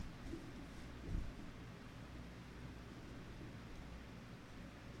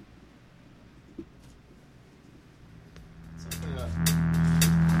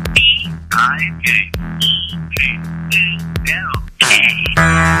Hey,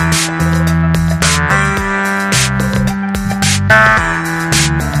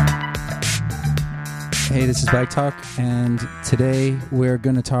 this is Bike Talk, and today we're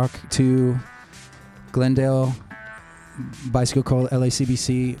going to talk to Glendale Bicycle Co.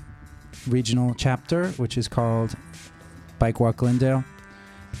 LACBC regional chapter, which is called Bike Walk Glendale.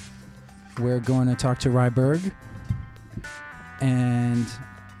 We're going to talk to Ryberg and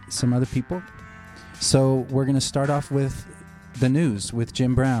some other people. So we're going to start off with the news with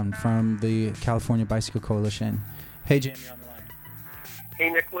Jim Brown from the California Bicycle Coalition. Hey, Jim, you're on the line. Hey,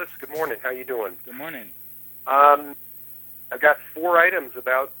 Nicholas. Good morning. How you doing? Good morning. I've got 4 items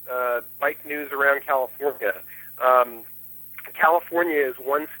about bike news around California. California is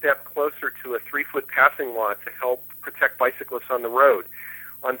one step closer to a 3-foot passing law to help protect bicyclists on the road.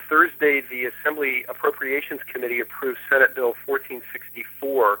 On Thursday, the Assembly Appropriations Committee approved Senate Bill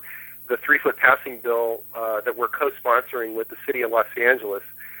 1464, the 3-foot passing bill that we're co-sponsoring with the City of Los Angeles.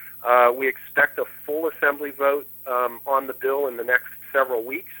 We expect a full Assembly vote on the bill in the next several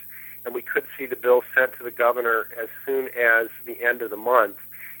weeks, and we could see the bill sent to the governor as soon as the end of the month.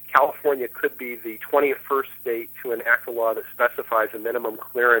 California could be the 21st state to enact a law that specifies a minimum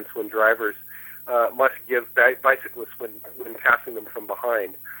clearance when drivers must give bicyclists when passing them from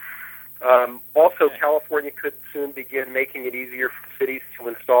behind. Also, California could soon begin making it easier for cities to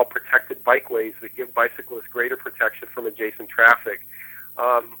install protected bikeways that give bicyclists greater protection from adjacent traffic.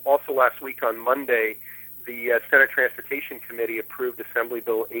 Also, last week on Monday, the Senate Transportation Committee approved Assembly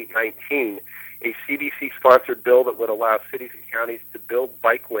Bill 819, a CBC-sponsored bill that would allow cities and counties to build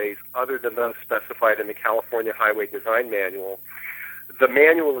bikeways other than those specified in the California Highway Design Manual. The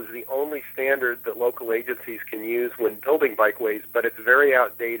manual is the only standard that local agencies can use when building bikeways, but it's very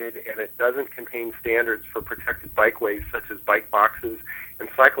outdated and it doesn't contain standards for protected bikeways such as bike boxes and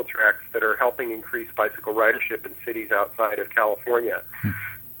cycle tracks that are helping increase bicycle ridership in cities outside of California.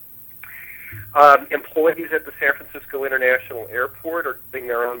 Employees at the San Francisco International Airport are getting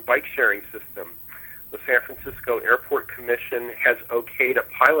their own bike-sharing system. The San Francisco Airport Commission has okayed a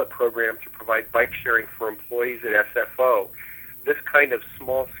pilot program to provide bike-sharing for employees at SFO. This kind of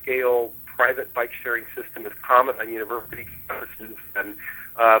small-scale private bike-sharing system is common on university campuses and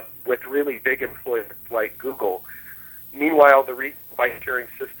with really big employers like Google. Meanwhile, the bike-sharing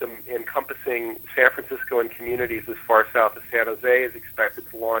system encompassing San Francisco and communities as far south as San Jose is expected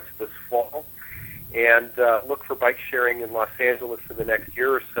to launch this fall. And look for bike sharing in Los Angeles in the next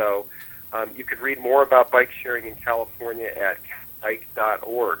year or so. You could read more about bike sharing in California at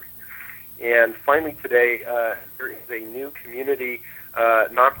bike.org. And finally today, there is a new community,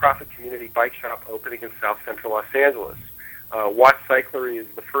 nonprofit community bike shop opening in South Central Los Angeles. Watts Cyclery is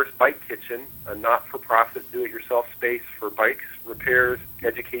the first bike kitchen, a not-for-profit do-it-yourself space for bikes, repairs,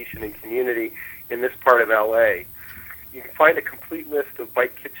 education, and community in this part of L.A. You can find a complete list of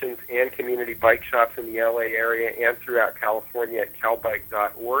bike kitchens and community bike shops in the L.A. area and throughout California at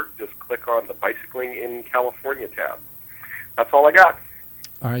calbike.org. Just click on the Bicycling in California tab. That's all I got.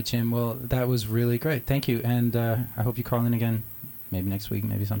 All right, Jim. Well, that was really great. Thank you. And I hope you call in again maybe next week,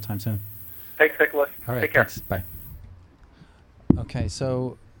 maybe sometime soon. Thanks, Nicholas. All right. Take care. Thanks. Bye. Okay,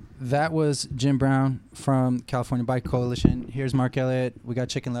 so that was Jim Brown from California Bike Coalition. Here's Mark Elliott. We got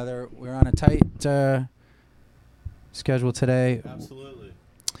Chicken Leather. We're on a tight schedule today. Absolutely.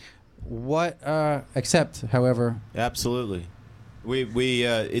 Except, however. Absolutely. We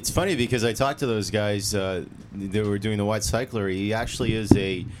it's funny because I talked to those guys that were doing the Watts Cyclery. He actually is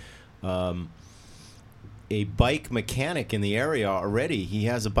a bike mechanic in the area already. He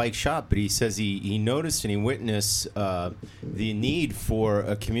has a bike shop, but he says he noticed and he witnessed the need for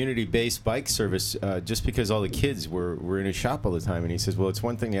a community-based bike service just because all the kids were in his shop all the time. And he says, well, it's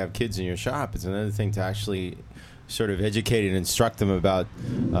one thing to have kids in your shop. It's another thing to actually sort of educate and instruct them about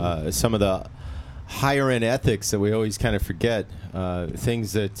some of the higher-end ethics that we always kind of forget,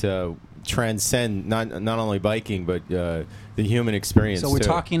 things that transcend not only biking, but the human experience. So we're too.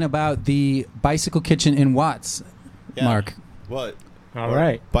 talking about the Bicycle Kitchen in Watts, Yeah. Mark. What? All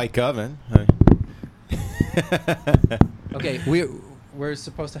right. Bike oven. Okay, we're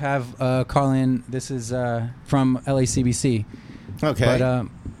supposed to have a call in. This is from LACBC. Okay.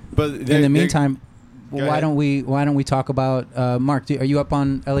 But in the meantime, why don't we talk about Mark? Are you up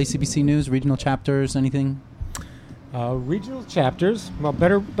on LACBC news, regional chapters, anything? Regional chapters. Well,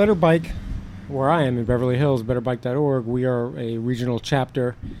 Better Bike, where I am in Beverly Hills, betterbike.org. We are a regional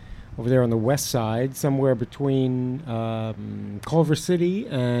chapter over there on the west side, somewhere between Culver City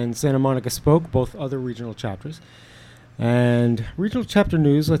and Santa Monica Spoke, both other regional chapters. And regional chapter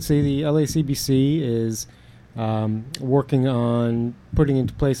news, let's see, the LACBC is working on putting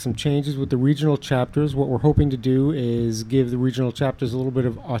into place some changes with the regional chapters. What we're hoping to do is give the regional chapters a little bit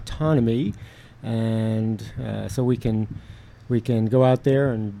of autonomy, and so we can go out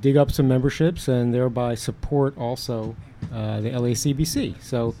there and dig up some memberships and thereby support also the LACBC.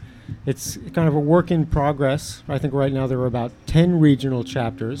 So it's kind of a work in progress. I think right now there are about 10 regional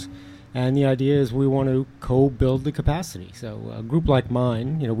chapters, and the idea is we want to co-build the capacity. So a group like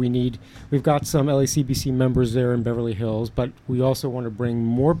mine, we've got some LACBC members there in Beverly Hills, but we also want to bring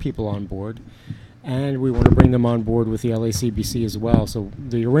more people on board, and we want to bring them on board with the LACBC as well. So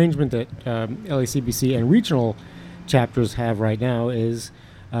the arrangement that LACBC and regional chapters have right now is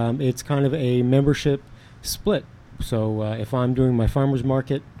it's kind of a membership split. So if I'm doing my farmer's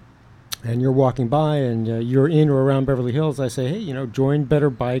market and you're walking by and you're in or around Beverly Hills, I say, hey, join Better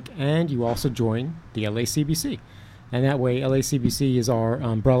Bike, and you also join the LACBC. And that way, LACBC is our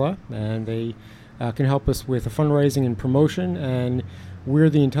umbrella, and they can help us with the fundraising and promotion, and we're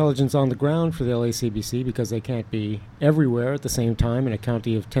the intelligence on the ground for the LACBC because they can't be everywhere at the same time in a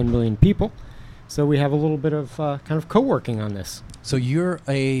county of 10 million people. So we have a little bit of kind of co-working on this. So you're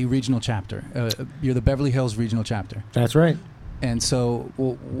a regional chapter. You're the Beverly Hills regional chapter. That's right. And so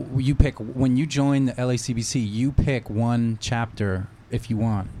you pick, when you join the LACBC, you pick one chapter if you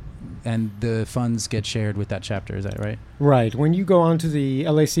want, and the funds get shared with that chapter. Is that right? Right. When you go onto the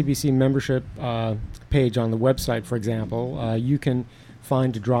LACBC membership page on the website, for example, you can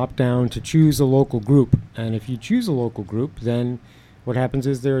find a drop down to choose a local group. And if you choose a local group, then what happens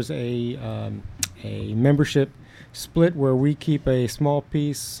is there's a membership split where we keep a small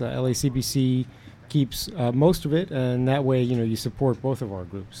piece, LACBC keeps most of it, and that way, you support both of our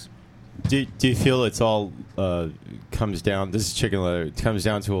groups. Do you feel it's all comes down? This is chicken leather. It comes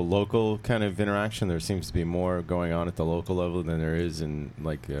down to a local kind of interaction. There seems to be more going on at the local level than there is in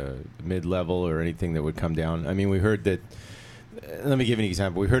like mid-level or anything that would come down. I mean, we heard that. Let me give you an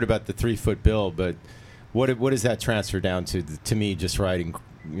example. We heard about the 3-foot bill, but what does that transfer down to? To me, just riding,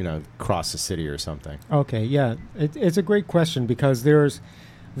 across the city or something. Okay, yeah, it's a great question because there's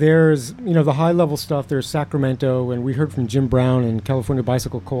the high level stuff. There's Sacramento, and we heard from Jim Brown and California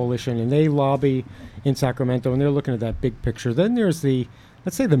Bicycle Coalition, and they lobby in Sacramento, and they're looking at that big picture. Then there's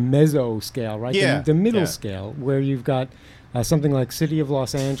let's say the meso scale, right? Yeah. The middle scale, where you've got something like City of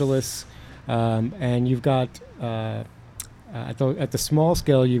Los Angeles, and you've got at the small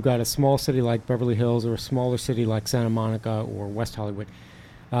scale, you've got a small city like Beverly Hills or a smaller city like Santa Monica or West Hollywood.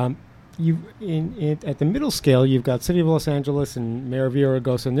 At the middle scale, you've got City of Los Angeles and Mayor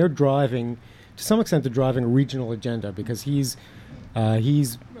Villaraigosa, and they're driving, to some extent, they're driving a regional agenda because he's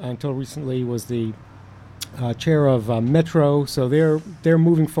until recently was the chair of Metro, so they're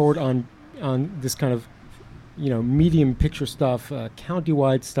moving forward on this kind of medium picture stuff,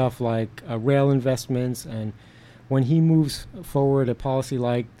 countywide stuff like rail investments, and when he moves forward a policy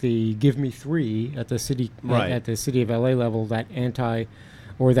like the Give Me 3 at the city at the City of LA level, that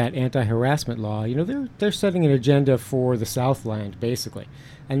anti-harassment law, they're setting an agenda for the Southland, basically.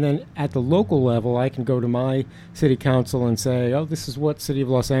 And then at the local level, I can go to my city council and say, oh, this is what City of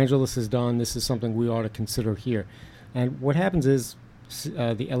Los Angeles has done. This is something we ought to consider here. And what happens is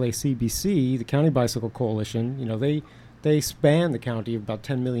the LACBC, the County Bicycle Coalition, they span the county of about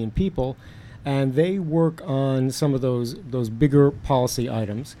 10 million people, and they work on some of those bigger policy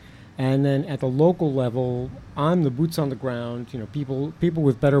items. And then at the local level, I'm the boots on the ground. People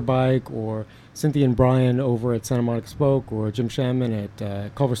with Better Bike, or Cynthia and Brian over at Santa Monica Spoke, or Jim Shamman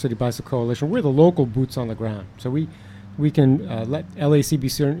at Culver City Bicycle Coalition. We're the local boots on the ground. So we can let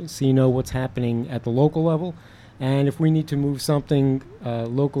LACBC know what's happening at the local level, and if we need to move something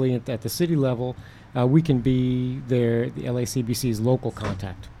locally at the city level, we can be the LACBC's local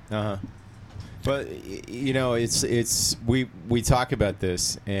contact. Uh-huh. But it's we talk about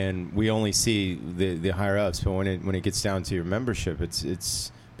this and we only see the higher ups, but when it gets down to your membership,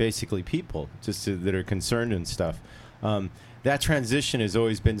 it's basically people just that are concerned and stuff. That transition has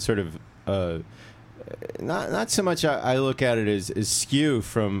always been sort of not so much. I look at it as skew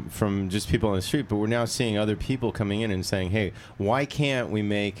from just people on the street, but we're now seeing other people coming in and saying, hey, why can't we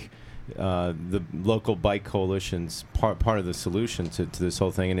make the local bike coalitions part of the solution to this whole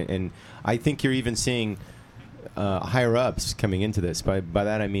thing? And I think you're even seeing higher ups coming into this. By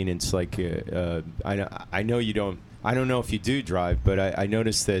that I mean it's like I know you don't. I don't know if you do drive, but I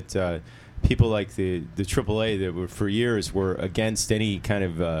noticed that people like the AAA that were for years were against any kind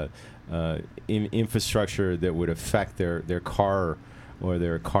of infrastructure that would affect their car or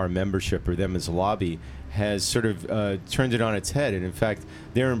their car membership or them as a lobby has sort of turned it on its head. And in fact,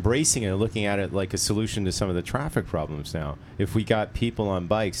 they're embracing it and looking at it like a solution to some of the traffic problems now. If we got people on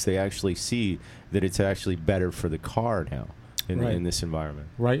bikes, they actually see that it's actually better for the car now in this environment.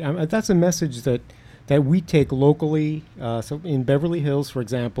 Right. That's a message that we take locally. So in Beverly Hills, for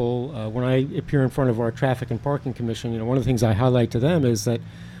example, when I appear in front of our Traffic and Parking Commission, one of the things I highlight to them is that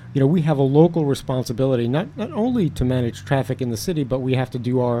we have a local responsibility, not only to manage traffic in the city, but we have to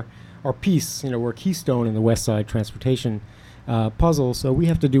do our piece. We're Keystone in the West Side transportation puzzle, so we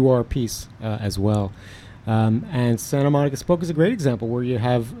have to do our piece as well. And Santa Monica Spoke is a great example where you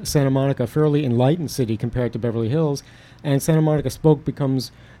have Santa Monica, a fairly enlightened city compared to Beverly Hills, and Santa Monica Spoke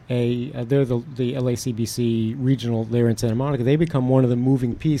becomes they're the LACBC regional there in Santa Monica. They become one of the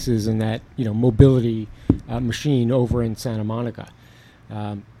moving pieces in that mobility machine over in Santa Monica.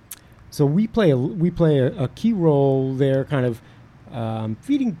 So we play a key role there, kind of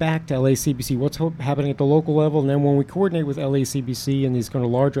feeding back to LACBC what's happening at the local level, and then when we coordinate with LACBC and these kind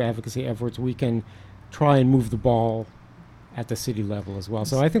of larger advocacy efforts, we can try and move the ball at the city level as well.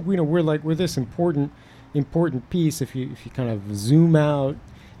 So I think we're this important piece. If you kind of zoom out,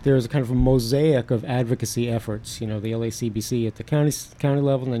 there's a kind of a mosaic of advocacy efforts. The LACBC at the county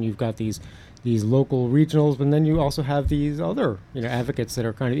level, and then you've got these local regionals, and then you also have these other advocates that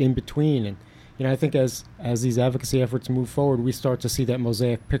are kind of in between. And I think as these advocacy efforts move forward, we start to see that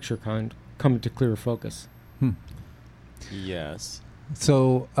mosaic picture come into clearer focus. Yes.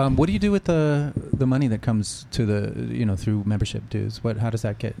 So, what do you do with the money that comes to the through membership dues? How does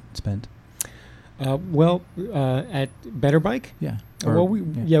that get spent? At Better Bike, yeah.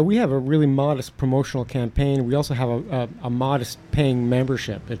 We have a really modest promotional campaign. We also have a modest paying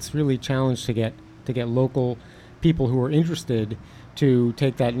membership. It's really challenged to get local people who are interested to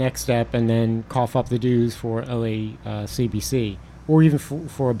take that next step and then cough up the dues for LACBC or even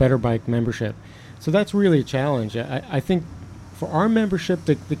for a Better Bike membership. So that's really a challenge. I think for our membership,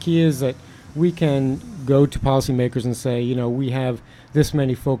 the key is that we can go to policymakers and say, we have this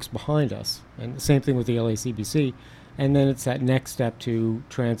many folks behind us, and the same thing with the LACBC. And then it's that next step to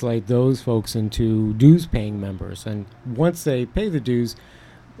translate those folks into dues-paying members. And once they pay the dues,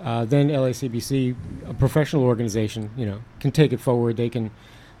 then LACBC, a professional organization, can take it forward. They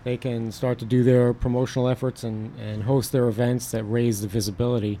can start to do their promotional efforts and host their events that raise the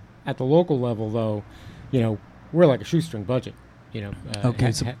visibility. At the local level, though, we're like a shoestring budget.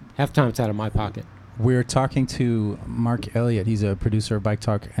 Okay, half time it's out of my pocket. We're talking to Mark Elliott. He's a producer of Bike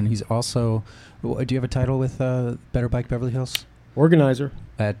Talk, and he's also. Do you have a title with Better Bike Beverly Hills? Organizer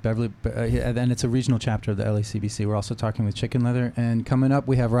at Beverly, and it's a regional chapter of the LACBC. We're also talking with Chicken Leather, and coming up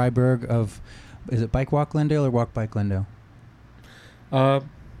we have Rye Berg of. Is it Bike Walk Glendale or Walk Bike Glendale? I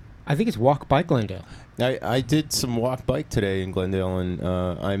think it's Walk Bike Glendale. I did some walk bike today in Glendale, and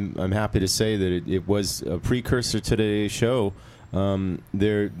I'm happy to say that it was a precursor to today's show.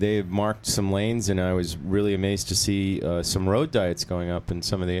 They've marked some lanes, and I was really amazed to see some road diets going up in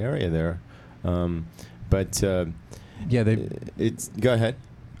some of the area there. It's go ahead.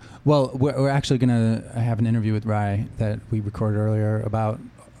 Well, we're actually going to have an interview with Rye that we recorded earlier about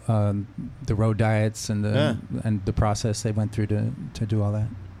the road diets and the process they went through to do all that.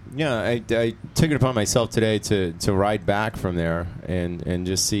 Yeah, I took it upon myself today to ride back from there and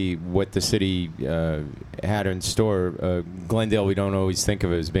just see what the city had in store. Glendale, we don't always think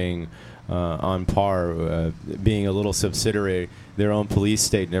of it as being on par, being a little subsidiary, their own police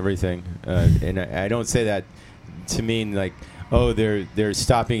state and everything. And I don't say that to mean like, oh, they're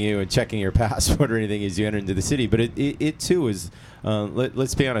stopping you and checking your passport or anything as you enter into the city. But it too is,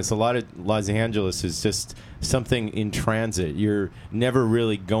 let's be honest, a lot of Los Angeles is just something in transit. You're never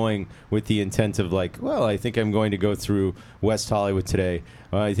really going with the intent of like, well, I think I'm going to go through West Hollywood today.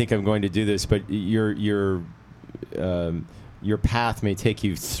 I think I'm going to do this. But your path may take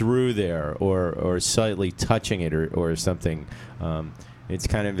you through there or slightly touching it or something. It's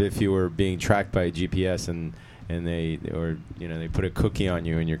kind of if you were being tracked by a GPS and they put a cookie on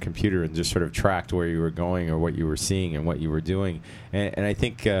you in your computer and just sort of tracked where you were going or what you were seeing and what you were doing. And I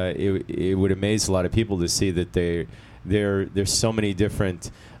think it would amaze a lot of people to see that there's so many different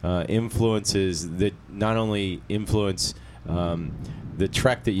influences that not only influence the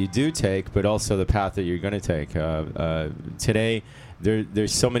trek that you do take, but also the path that you're going to take. Today,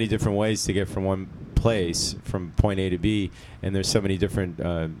 there's so many different ways to get from one place, from point A to B, and there's so many different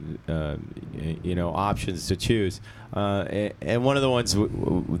options to choose. And one of the ones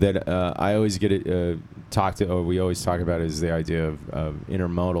that I always get we always talk about is the idea of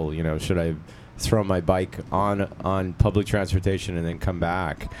intermodal. Should I throw my bike on public transportation and then come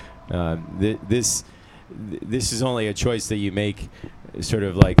back? This is only a choice that you make sort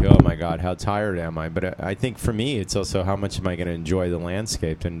of like, oh my God, how tired am I? But I think for me, it's also how much am I going to enjoy the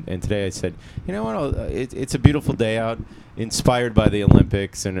landscape. And today I said, you know what, it's a beautiful day out, inspired by the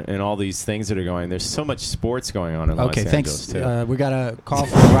Olympics and all these things that are going. There's so much sports going on in Los Angeles, too. We got a call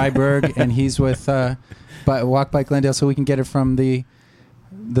from Ryberg, and he's with Walk Bike Glendale, so we can get it from the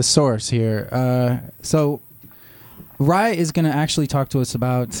source here. So Ry is going to actually talk to us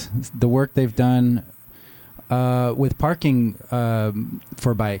about the work they've done with parking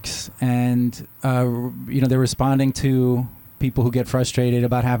for bikes, and they're responding to people who get frustrated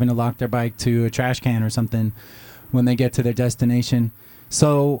about having to lock their bike to a trash can or something when they get to their destination.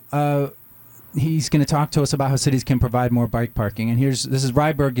 So he's going to talk to us about how cities can provide more bike parking. And this is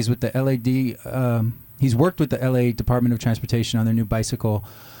Ryberg. He's with the LAD. He's worked with the LA Department of Transportation on their new bicycle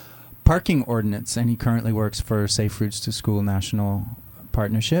parking ordinance, and he currently works for Safe Routes to School National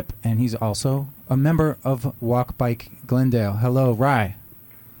Partnership, and he's also a member of Walk Bike Glendale. Hello, Ry.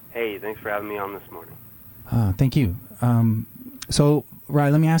 Hey, thanks for having me on this morning. Thank you. So,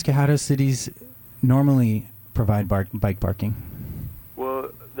 Ry, let me ask you, how do cities normally provide bike parking? Well,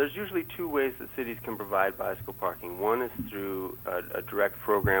 there's usually two ways that cities can provide bicycle parking. One is through a direct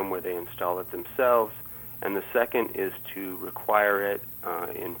program where they install it themselves, and the second is to require it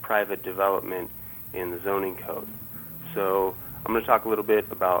in private development in the zoning code. So I'm going to talk a little bit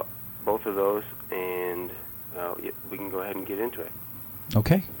about both of those, and we can go ahead and get into it.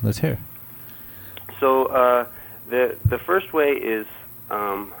 Okay, let's hear. So the first way is,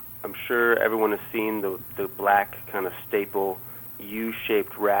 I'm sure everyone has seen the black kind of staple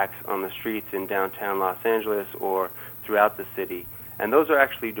U-shaped racks on the streets in downtown Los Angeles or throughout the city. And those are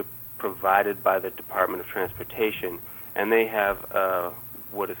actually provided by the Department of Transportation, and they have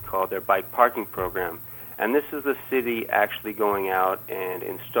what is called their bike parking program. And this is the city actually going out and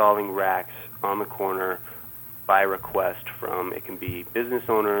installing racks on the corner by request from, it can be business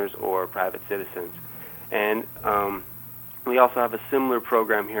owners or private citizens. And we also have a similar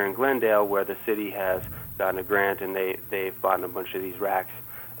program here in Glendale where the city has gotten a grant, and they've bought a bunch of these racks,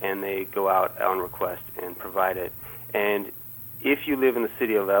 and they go out on request and provide it. And if you live in the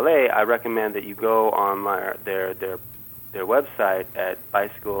city of LA, I recommend that you go on their website at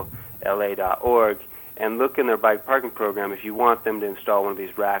bicyclela.org and look in their bike parking program if you want them to install one of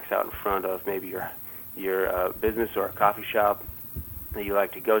these racks out in front of maybe your business or a coffee shop that you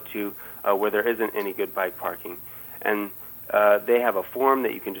like to go to where there isn't any good bike parking. And they have a form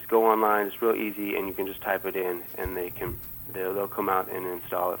that you can just go online. It's real easy, and you can just type it in, and they'll come out and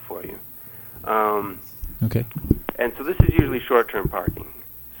install it for you. Okay. And so this is usually short-term parking.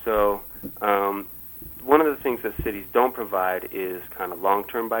 So one of the things that cities don't provide is kind of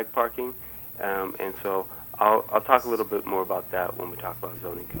long-term bike parking, and so I'll talk a little bit more about that when we talk about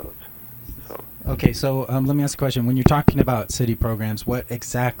zoning codes. Okay, so let me ask a question. When you're talking about city programs, what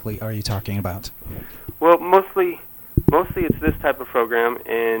exactly are you talking about? Well, mostly it's this type of program,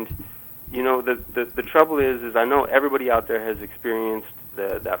 and the trouble is I know everybody out there has experienced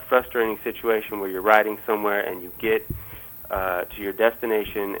that frustrating situation where you're riding somewhere and you get to your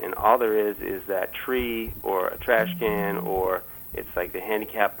destination, and all there is that tree or a trash can, or it's like the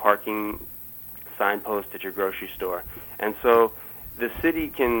handicap parking signpost at your grocery store. And so the city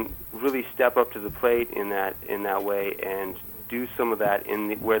can really step up to the plate in that way and do some of that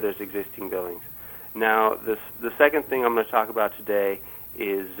where there's existing buildings. Now, the second thing I'm going to talk about today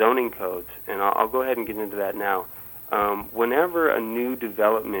is zoning codes, and I'll go ahead and get into that now. Whenever a new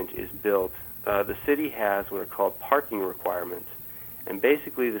development is built, the city has what are called parking requirements. And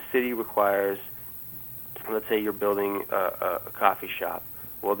basically the city requires, let's say you're building a coffee shop.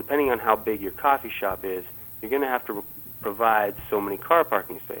 Well, depending on how big your coffee shop is, you're going to have to provide so many car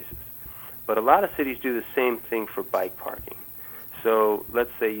parking spaces. But a lot of cities do the same thing for bike parking. So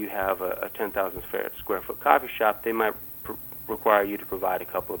let's say you have a 10,000 square foot coffee shop, they might require you to provide a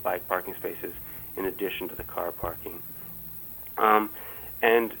couple of bike parking spaces in addition to the car parking.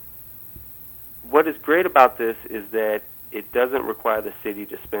 And what is great about this is that it doesn't require the city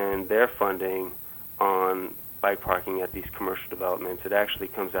to spend their funding on bike parking at these commercial developments. It actually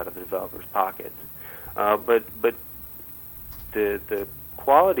comes out of the developer's pockets. But the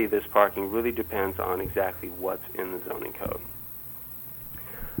quality of this parking really depends on exactly what's in the zoning code.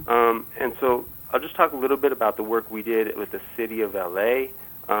 And so I'll just talk a little bit about the work we did with the city of LA.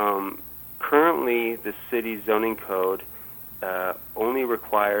 Currently, the city's zoning code only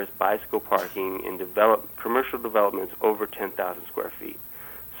requires bicycle parking in commercial developments over 10,000 square feet.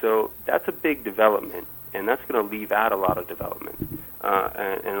 So that's a big development, and that's going to leave out a lot of development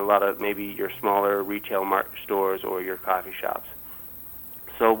and a lot of maybe your smaller retail stores or your coffee shops.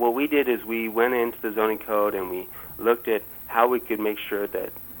 So what we did is we went into the zoning code and we looked at how we could make sure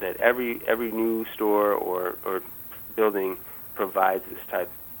that every new store or building provides this type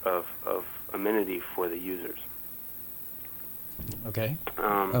of amenity for the users. Okay.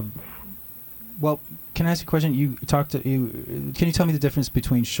 Well, can I ask you a question? Can you tell me the difference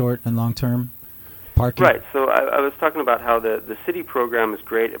between short and long-term parking? Right. So I was talking about how the city program is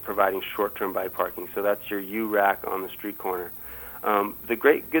great at providing short-term bike parking. So that's your U-rack on the street corner. The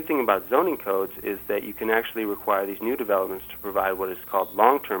good thing about zoning codes is that you can actually require these new developments to provide what is called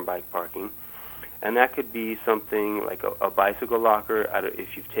long-term bike parking. And that could be something like a bicycle locker.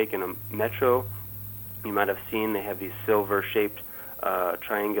 If you've taken a metro, you might have seen they have these silver-shaped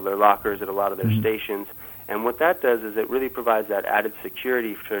triangular lockers at a lot of their stations. And what that does is it really provides that added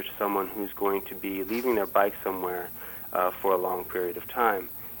security for someone who's going to be leaving their bike somewhere for a long period of time.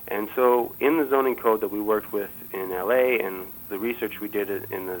 And so in the zoning code that we worked with in LA and the research we did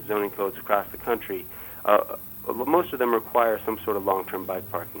in the zoning codes across the country, most of them require some sort of long-term bike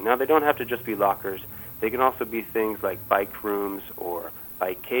parking. Now, they don't have to just be lockers. They can also be things like bike rooms or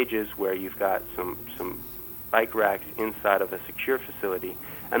bike cages where you've got some bike racks inside of a secure facility.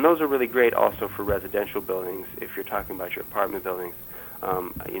 And those are really great also for residential buildings if you're talking about your apartment buildings.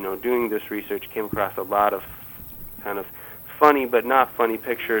 Doing this research came across a lot of kind of funny but not funny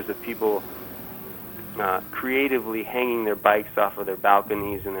pictures of people creatively hanging their bikes off of their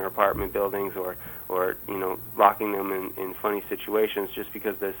balconies in their apartment buildings or locking them in funny situations just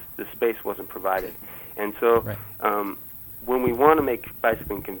because the space wasn't provided. And so when we want to make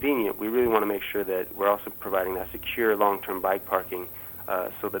bicycling convenient, we really want to make sure that we're also providing that secure long-term bike parking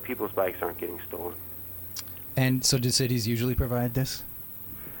so that people's bikes aren't getting stolen. And so do cities usually provide this?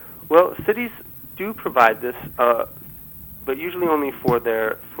 Well, cities do provide this, but usually only for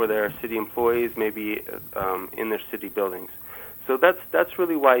their city employees, maybe in their city buildings. So that's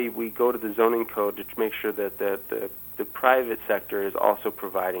really why we go to the zoning code to make sure that the private sector is also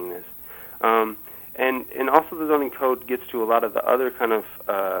providing this. And also the zoning code gets to a lot of the other kind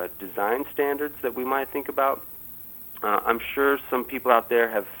of design standards that we might think about. I'm sure some people out there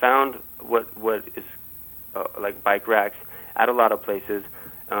have found what is like bike racks at a lot of places,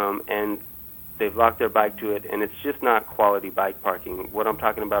 and they've locked their bike to it, and it's just not quality bike parking. What I'm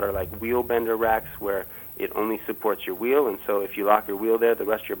talking about are like wheel bender racks where it only supports your wheel, and so if you lock your wheel there, the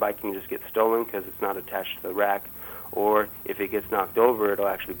rest of your bike can just get stolen because it's not attached to the rack, or if it gets knocked over, it'll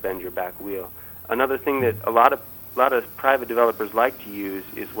actually bend your back wheel. Another thing that a lot of private developers like to use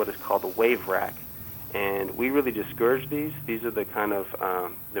is what is called a wave rack, and we really discourage these. These are the kind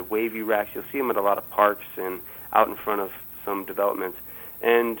of the wavy racks. You'll see them at a lot of parks and out in front of some developments.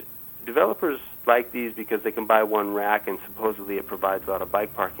 And developers like these because they can buy one rack and supposedly it provides a lot of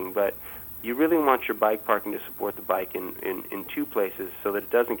bike parking, but you really want your bike parking to support the bike in two places so that it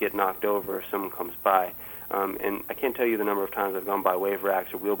doesn't get knocked over if someone comes by. And I can't tell you the number of times I've gone by wave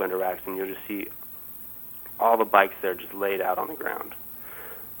racks or wheel bender racks, and you'll just see all the bikes there just laid out on the ground.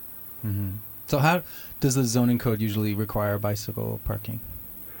 Mm-hmm. So how does the zoning code usually require bicycle parking?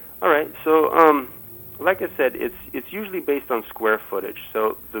 All right. So, like I said, it's usually based on square footage.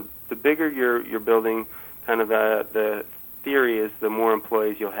 So the bigger your building, kind of the theory is the more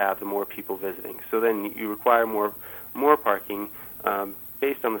employees you'll have, the more people visiting. So then you require more parking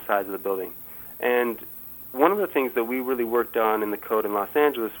based on the size of the building. And one of the things that we really worked on in the code in Los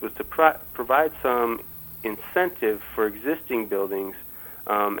Angeles was to provide some incentive for existing buildings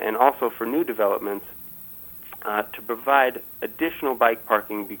and also for new developments to provide additional bike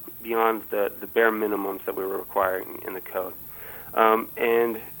parking beyond the bare minimums that we were requiring in the code.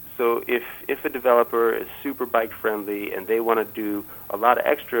 And so if a developer is super bike friendly and they want to do a lot of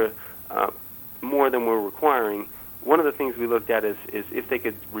extra more than we're requiring, one of the things we looked at is if they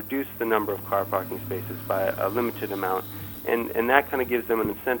could reduce the number of car parking spaces by a limited amount. And that kind of gives them an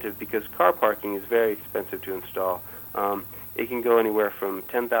incentive because car parking is very expensive to install. It can go anywhere from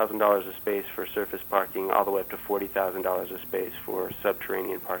 $10,000 a space for surface parking all the way up to $40,000 a space for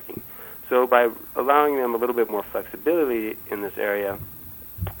subterranean parking. So by allowing them a little bit more flexibility in this area,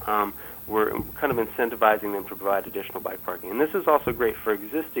 we're kind of incentivizing them to provide additional bike parking. And this is also great for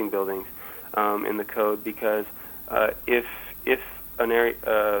existing buildings in the code because if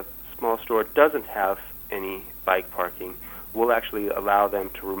a small store doesn't have any bike parking, we'll actually allow them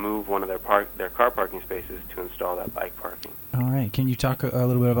to remove one of their car parking spaces to install that bike parking. All right. Can you talk a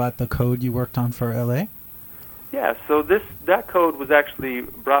little bit about the code you worked on for LA? Yeah. So that code was actually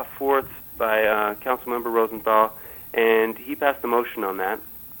brought forth by Councilmember Rosenthal, and he passed the motion on that.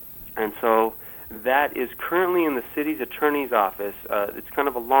 And so that is currently in the city's attorney's office. It's kind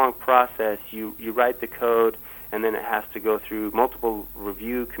of a long process. You write the code, and then it has to go through multiple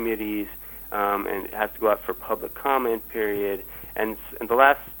review committees and it has to go out for public comment period. And the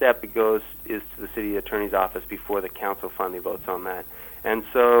last step it goes is to the city attorney's office before the council finally votes on that. And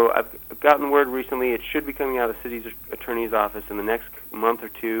so I've gotten word recently it should be coming out of the city's attorney's office in the next month or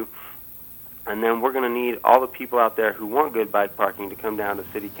two. And then we're going to need all the people out there who want good bike parking to come down to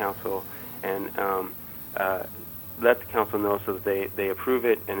city council and let the council know so that they approve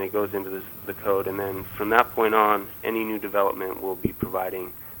it and it goes into the code. And then from that point on, any new development will be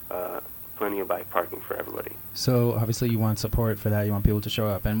providing plenty of bike parking for everybody. So obviously you want support for that. You want people to show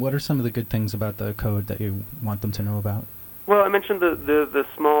up. And what are some of the good things about the code that you want them to know about? Well, I mentioned the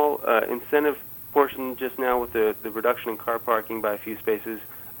small incentive portion just now with the reduction in car parking by a few spaces.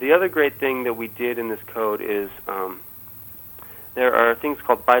 The other great thing that we did in this code is there are things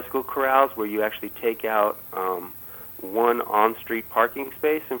called bicycle corrals where you actually take out one on-street parking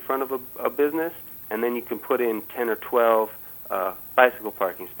space in front of a business, and then you can put in 10 or 12 bicycle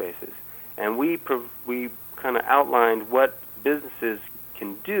parking spaces. And we kind of outlined what businesses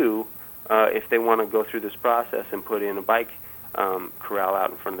can do if they want to go through this process and put in a bike corral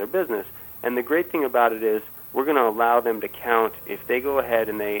out in front of their business. And the great thing about it is we're going to allow them to count if they go ahead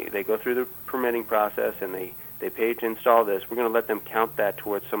and they go through the permitting process and they pay to install this. We're going to let them count that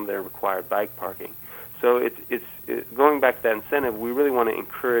towards some of their required bike parking. So it's going back to that incentive. We really want to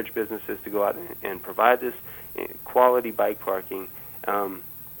encourage businesses to go out and provide this quality bike parking. A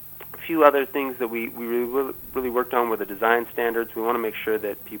few other things that we really worked on were the design standards. We want to make sure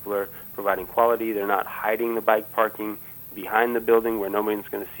that people are providing quality. They're not hiding the bike parking behind the building where nobody's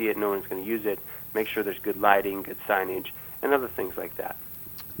going to see it, no one's going to use it. Make sure there's good lighting, good signage, and other things like that.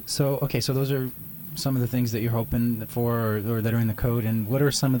 So, okay, so those are some of the things that you're hoping for or that are in the code. And what are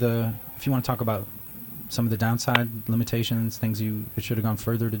some of the, if you want to talk about some of the downside limitations, things it should have gone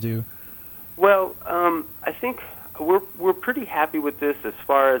further to do? Well, I think we're pretty happy with this as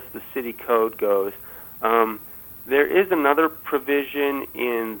far as the city code goes. There is another provision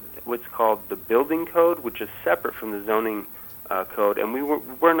in what's called the building code, which is separate from the zoning code, and we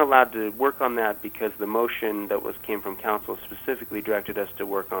weren't allowed to work on that because the motion that came from council specifically directed us to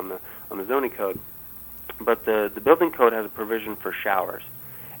work on the zoning code. But the building code has a provision for showers.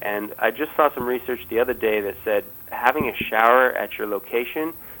 And I just saw some research the other day that said having a shower at your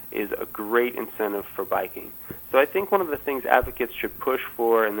location is a great incentive for biking. So I think one of the things advocates should push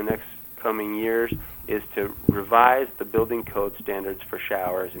for in the next coming years is to revise the building code standards for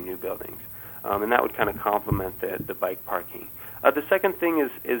showers in new buildings. And that would kind of complement the bike parking. The second thing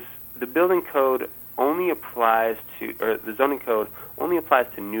is the building code only applies to, or the zoning code only applies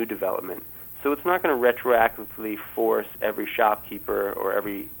to new development. So it's not going to retroactively force every shopkeeper or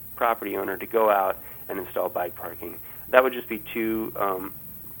every property owner to go out and install bike parking. That would just be too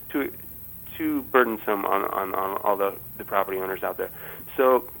burdensome on all the property owners out there.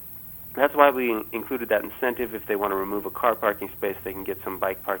 So that's why we included that incentive. If they want to remove a car parking space, they can get some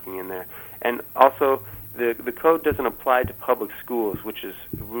bike parking in there. And also, the code doesn't apply to public schools, which is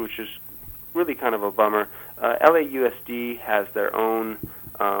really kind of a bummer. LAUSD has their own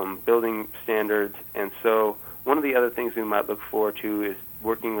building standards, and so one of the other things we might look forward to is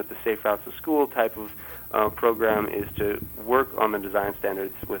working with the Safe Routes to School type of program is to work on the design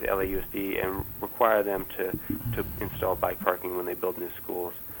standards with LAUSD and require them to install bike parking when they build new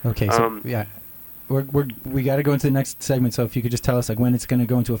schools. Okay, so yeah, we got to go into the next segment. So if you could just tell us like when it's going to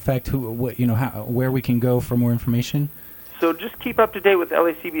go into effect, where we can go for more information. So just keep up to date with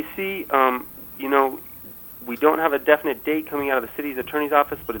LACBC. We don't have a definite date coming out of the city's attorney's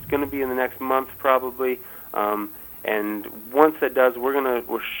office, but it's going to be in the next month probably. And once that does,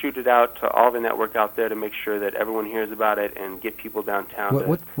 we'll shoot it out to all the network out there to make sure that everyone hears about it and get people downtown.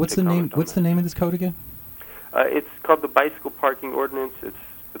 What's the name? What's the name of this code again? It's called the Bicycle Parking Ordinance. It's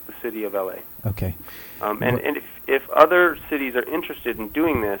with the city of LA. Okay. And if other cities are interested in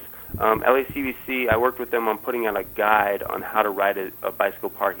doing this, LACBC, I worked with them on putting out a guide on how to write a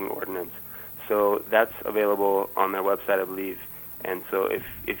bicycle parking ordinance. So that's available on their website, I believe. And so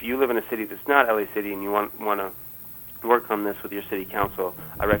if you live in a city that's not LA City and you want to work on this with your city council,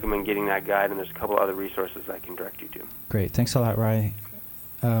 I recommend getting that guide, and there's a couple other resources I can direct you to. Great. Thanks a lot, Rye.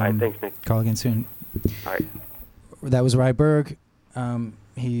 All right, thanks, Nick. Call again soon. All right. That was Rye Berg.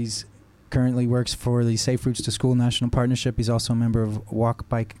 He's currently works for the Safe Routes to School National Partnership. He's also a member of Walk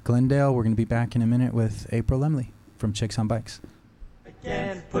Bike Glendale. We're going to be back in a minute with April Lemley from Chicks on Bikes.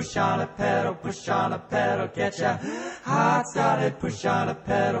 Again, push on a pedal, get your heart started. Push on a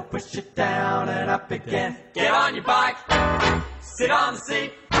pedal, push it down and up again. Get on your bike, sit on the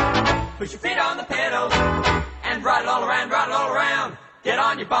seat, push your feet on the pedal, and ride it all around, ride it all around. Get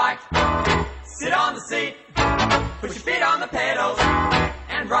on your bike, sit on the seat, push your feet on the pedals,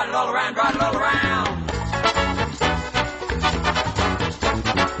 and around, ride it all around, ride it all around.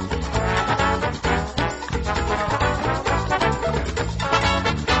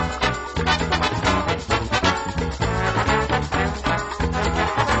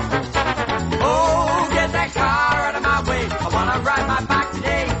 Oh, get that car out of my way. I wanna ride my bike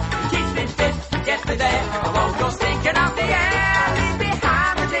today. It keeps me fit, gets me there. I won't go stinking up the air. Leave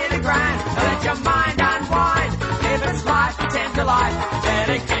behind the daily grind. Let your mind unwind. Live its life, pretend to life.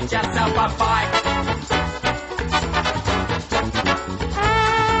 Better get yourself a bike.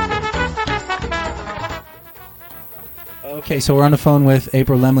 Okay, so we're on the phone with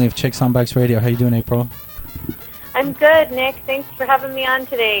April Lemley of Chicks on Bikes Radio. How you doing, April? I'm good, Nick. Thanks for having me on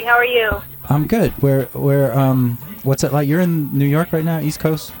today. How are you? I'm good. What's it like? You're in New York right now, East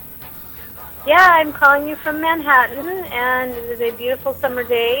Coast? Yeah, I'm calling you from Manhattan, and it is a beautiful summer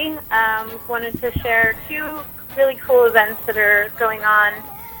day. Wanted to share two really cool events that are going on.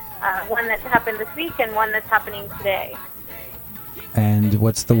 One that's happened this week and one that's happening today. And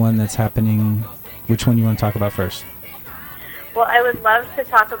what's the one that's happening? Which one you want to talk about first? Well, I would love to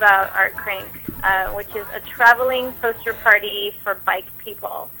talk about Art Crank, which is a traveling poster party for bike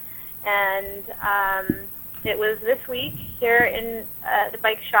people. And it was this week here in the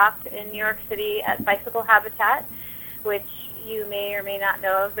bike shop in New York City at Bicycle Habitat, which you may or may not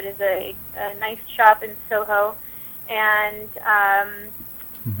know of, but is a nice shop in Soho. And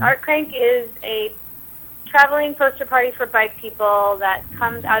Art Crank is a traveling poster party for bike people that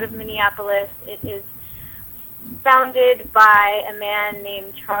comes out of Minneapolis. It is founded by a man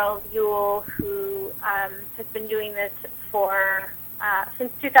named Charles Ewell, who has been doing this for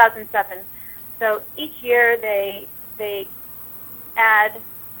since 2007. So each year they add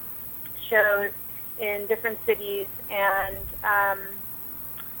shows in different cities, and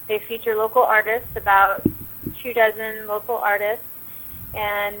they feature local artists, about 24 local artists,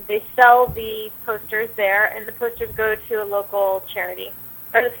 and they sell the posters there, and the posters go to a local charity.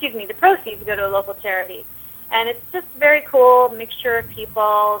 Or excuse me, the proceeds go to a local charity. And it's just very cool, mixture of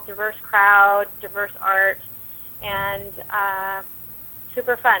people, diverse crowd, diverse art, and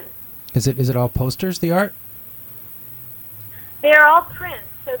super fun. Is it all posters, the art? They are all prints,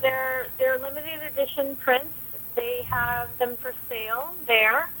 so they're limited edition prints. They have them for sale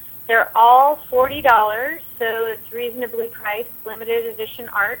there. They're all $40, so it's reasonably priced, limited edition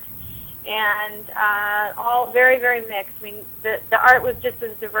art, and all very, very mixed. I mean, the art was just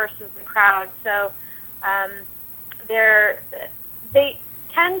as diverse as the crowd, so they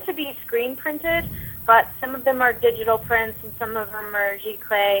tend to be screen printed, but some of them are digital prints and some of them are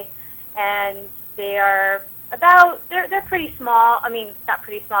giclée, and they are they're pretty small. I mean, not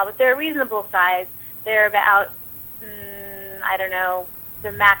pretty small, but they're a reasonable size. They're about, I don't know,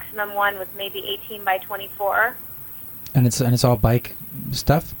 the maximum one was maybe 18 by 24. And it's all bike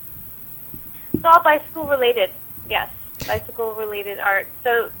stuff? It's all bicycle related, yes. Bicycle related art.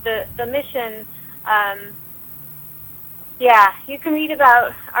 So the mission, you can read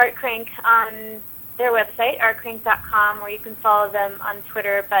about Art Crank on their website, artcrank.com, or you can follow them on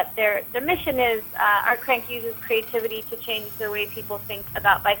Twitter. But their mission is Art Crank uses creativity to change the way people think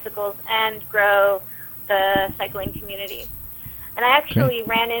about bicycles and grow the cycling community. And I actually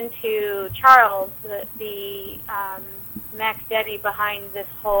ran into Charles, the Max Deddy behind this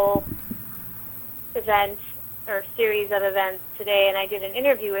whole event or series of events today, and I did an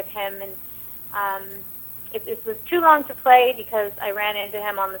interview with him, and it was too long to play because I ran into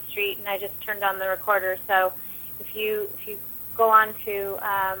him on the street and I just turned on the recorder. So if you go on to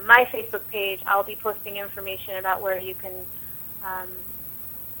my Facebook page, I'll be posting information about where you can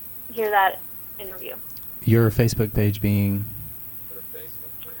hear that interview. Your Facebook page being?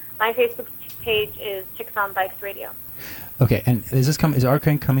 My Facebook page is Chicks on Bikes Radio. Okay, and is Art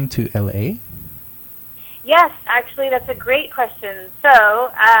Crank coming to LA? Yes, actually, that's a great question.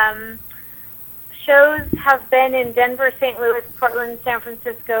 So, shows have been in Denver, St. Louis, Portland, San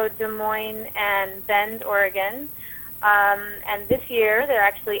Francisco, Des Moines, and Bend, Oregon. And this year, they're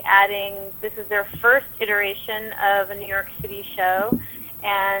actually adding, this is their first iteration of a New York City show,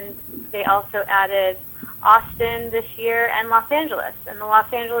 and they also added Austin this year and Los Angeles. And the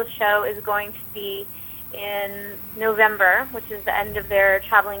Los Angeles show is going to be in November, which is the end of their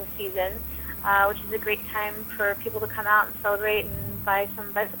traveling season, which is a great time for people to come out and celebrate and buy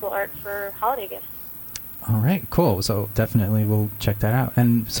some bicycle art for holiday gifts. All right, cool. So definitely we'll check that out.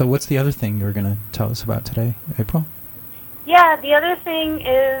 And so what's the other thing you were going to tell us about today, April? Yeah, the other thing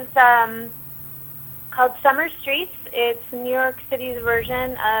is called Summer Streets. It's New York City's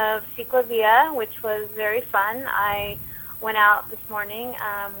version of Ciclavia, which was very fun. I went out this morning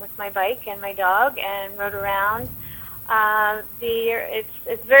with my bike and my dog and rode around.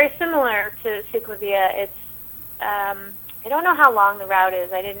 It's very similar to Ciclovia. It's I don't know how long the route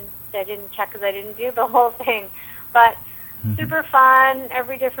is. I didn't check because I didn't do the whole thing, but super fun.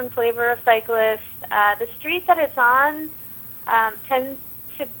 Every different flavor of cyclists. The street that it's on tends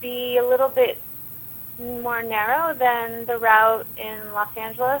to be a little bit more narrow than the route in Los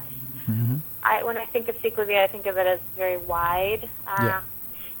Angeles. When I think of Ciclovia, I think of it as very wide.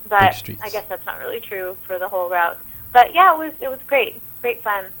 But I guess that's not really true for the whole route. But yeah, it was great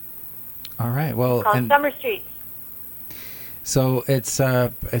fun. All right, well, It's called Summer Streets. So it's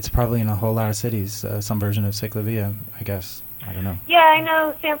probably in a whole lot of cities, some version of Ciclovia, I guess. I don't know. Yeah, I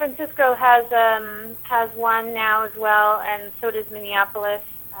know San Francisco has one now as well, and so does Minneapolis.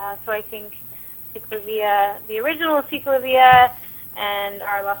 So I think Ciclovia, the original Ciclovia, and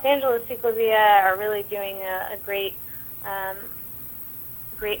our Los Angeles Ciclovia are really doing a great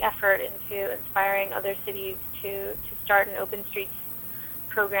effort into inspiring other cities to start an open streets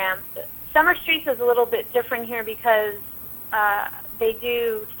program. Summer Streets is a little bit different here because they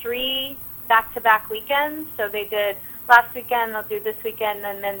do 3 back-to-back weekends. So they did last weekend, they'll do this weekend,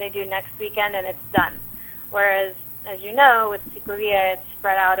 and then they do next weekend, and it's done. Whereas, as you know, with Ciclovia, it's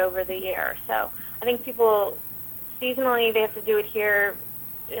spread out over the year. So I think people, seasonally, they have to do it here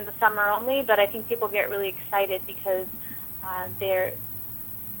in the summer only, but I think people get really excited because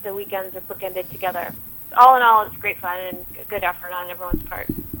the weekends are bookended together. All in all, it's great fun and a good effort on everyone's part.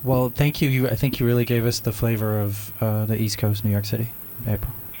 Well, thank you. I think you really gave us the flavor of the East Coast, New York City,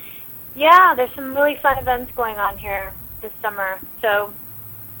 April. Yeah, there's some really fun events going on here this summer. So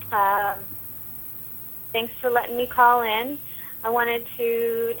thanks for letting me call in. I wanted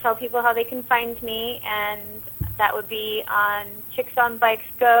to tell people how they can find me, and that would be on Chicks on Bikes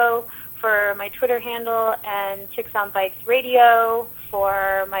Go for my Twitter handle and Chicks on Bikes Radio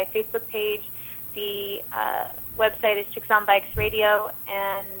for my Facebook page. The website is Chicks on Bikes Radio,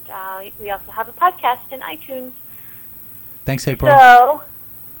 and we also have a podcast in iTunes. Thanks, April. So,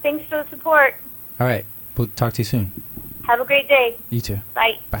 thanks for the support. All right. We'll talk to you soon. Have a great day. You too.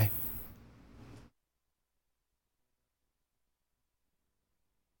 Bye. Bye.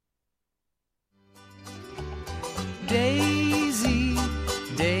 Daisy,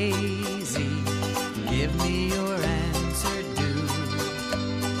 Daisy, give me your answer due.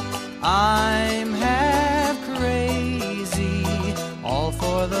 I'm half crazy, all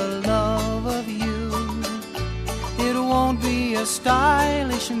for the love of you. It won't be a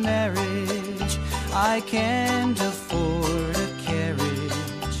stylish marriage, I can't afford a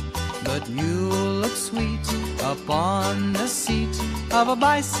carriage, but you'll look sweet up on the seat of a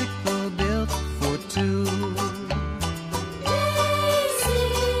bicycle built for two.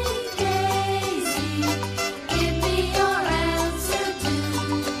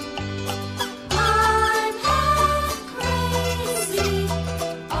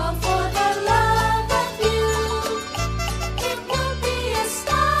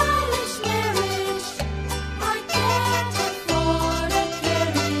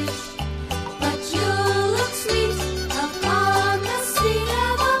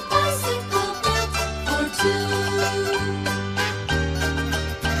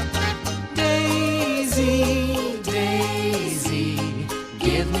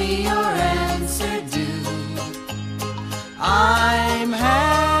 I'm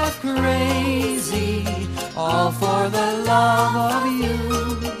half crazy, all for the love of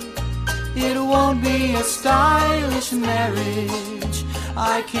you. It won't be a stylish marriage,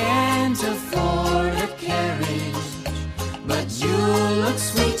 I can't afford a carriage, but you'll look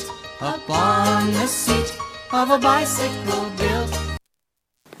sweet up on the seat of a bicycle built.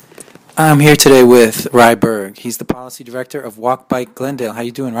 I'm here today with Ry Berg. He's the policy director of Walk Bike Glendale. How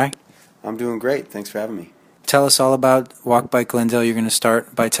you doing, Ry? I'm doing great. Thanks for having me. Tell us all about Walk Bike Glendale. You're going to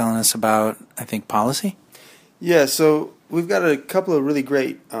start by telling us about, I think, policy? Yeah, so we've got a couple of really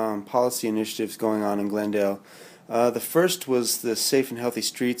great policy initiatives going on in Glendale. The first was the Safe and Healthy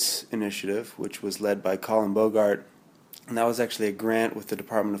Streets initiative, which was led by Colin Bogart, and that was actually a grant with the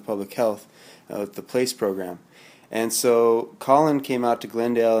Department of Public Health, with the PLACE program. And so Colin came out to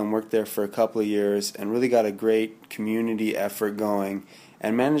Glendale and worked there for a couple of years and really got a great community effort going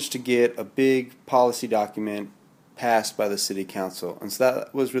and managed to get a big policy document passed by the city council. And so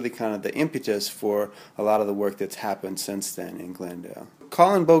that was really kind of the impetus for a lot of the work that's happened since then in Glendale.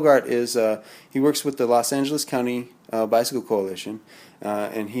 Colin Bogart he works with the Los Angeles County Bicycle Coalition,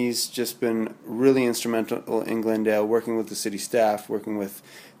 and he's just been really instrumental in Glendale, working with the city staff, working with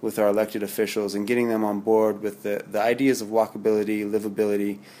our elected officials, and getting them on board with the ideas of walkability,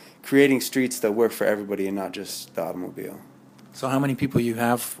 livability, creating streets that work for everybody and not just the automobile. So how many people you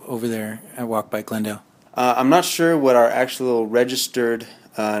have over there at Walk Bike Glendale? I'm not sure what our actual registered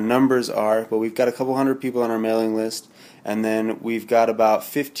numbers are, but we've got a couple hundred people on our mailing list, and then we've got about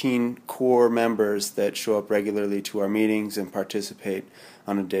 15 core members that show up regularly to our meetings and participate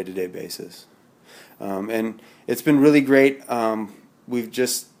on a day-to-day basis. And it's been really great. We've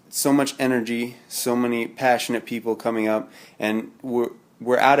just so much energy, so many passionate people coming up, and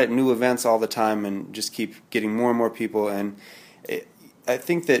we're out at new events all the time and just keep getting more and more people. And I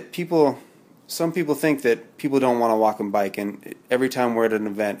think that some people think that people don't want to walk and bike, and every time we're at an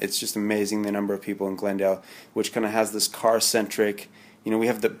event, it's just amazing the number of people in Glendale, which kind of has this car-centric, we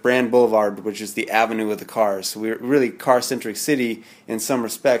have the Brand Boulevard, which is the avenue of the cars. So we're really car-centric city in some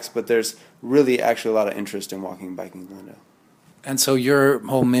respects, but there's really actually a lot of interest in walking and biking in Glendale. And so your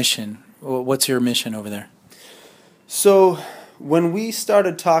whole mission, what's your mission over there? So when we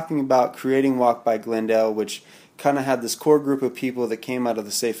started talking about creating Walk by Glendale, which kind of had this core group of people that came out of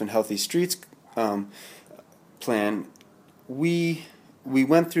the Safe and Healthy Streets plan, we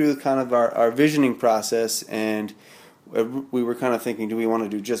went through kind of our visioning process, and we were kind of thinking, do we want to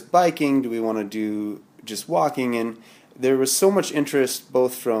do just biking? Do we want to do just walking? And there was so much interest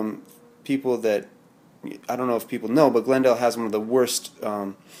both from people that, I don't know if people know, but Glendale has one of the worst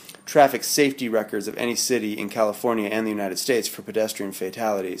traffic safety records of any city in California and the United States for pedestrian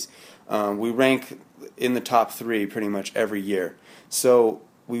fatalities. We rank in the top 3 pretty much every year. So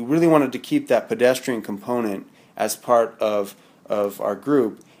we really wanted to keep that pedestrian component as part of our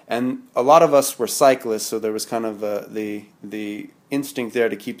group. And a lot of us were cyclists, so there was kind of the instinct there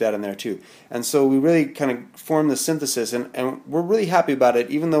to keep that in there too. And so we really kind of formed the synthesis, and we're really happy about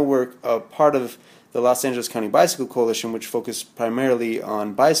it, even though we're a part of the Los Angeles County Bicycle Coalition, which focused primarily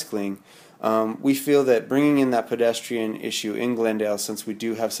on bicycling. We feel that bringing in that pedestrian issue in Glendale, since we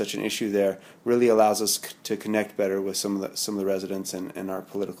do have such an issue there, really allows us to connect better with some of the residents and our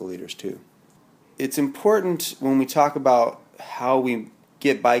political leaders too. It's important when we talk about how we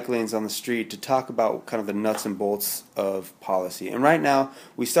get bike lanes on the street to talk about kind of the nuts and bolts of policy. And right now,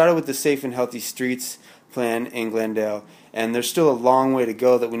 we started with the Safe and Healthy Streets plan in Glendale, and there's still a long way to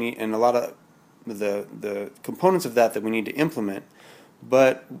go that we need, and a lot of the components of that we need to implement.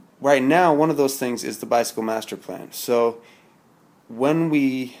 But right now, one of those things is the Bicycle Master Plan. So when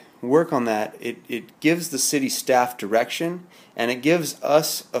we work on that, it gives the city staff direction, and it gives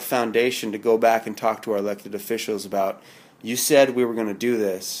us a foundation to go back and talk to our elected officials about, you said we were going to do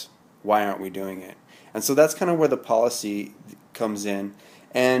this, why aren't we doing it? And so that's kind of where the policy comes in.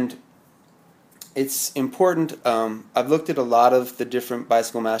 And it's important. I've looked at a lot of the different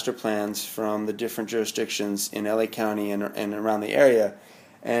bicycle master plans from the different jurisdictions in LA County and around the area,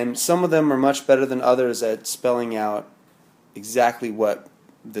 and some of them are much better than others at spelling out exactly what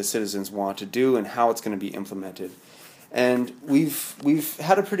the citizens want to do and how it's going to be implemented. And we've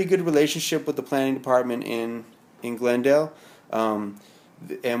had a pretty good relationship with the planning department in Glendale,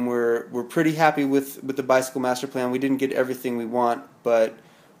 and we're pretty happy with the bicycle master plan. We didn't get everything we want, but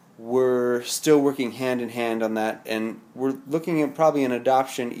we're still working hand in hand on that, and we're looking at probably an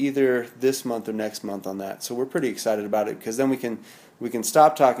adoption either this month or next month on that. So we're pretty excited about it, because then we can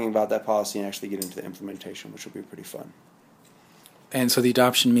stop talking about that policy and actually get into the implementation, which will be pretty fun. And so the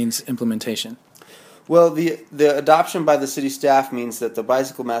adoption means implementation. Well, the adoption by the city staff means that the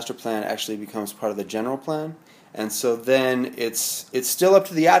bicycle master plan actually becomes part of the general plan, and so then it's still up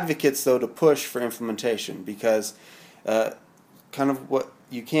to the advocates though to push for implementation, because kind of what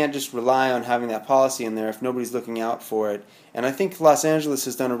you can't just rely on having that policy in there if nobody's looking out for it. And I think Los Angeles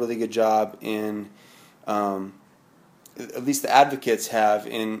has done a really good job in, at least the advocates have,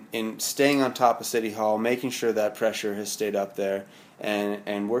 in staying on top of City Hall, making sure that pressure has stayed up there,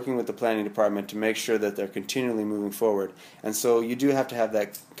 and working with the planning department to make sure that they're continually moving forward. And so you do have to have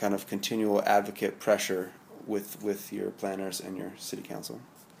that kind of continual advocate pressure with your planners and your city council.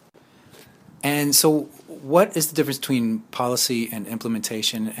 And so what is the difference between policy and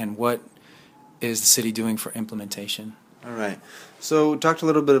implementation, and what is the city doing for implementation? All right. So we talked a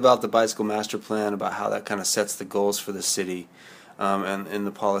little bit about the Bicycle Master Plan, about how that kind of sets the goals for the city and in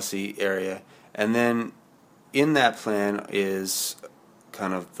the policy area. And then in that plan is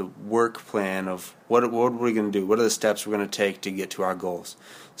kind of the work plan of what are we going to do? What are the steps we're going to take to get to our goals?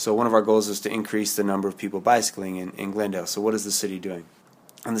 So one of our goals is to increase the number of people bicycling in Glendale. So what is the city doing?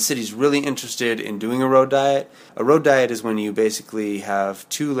 And the city's really interested in doing a road diet. A road diet is when you basically have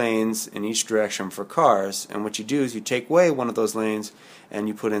 2 lanes in each direction for cars, and what you do is you take away one of those lanes and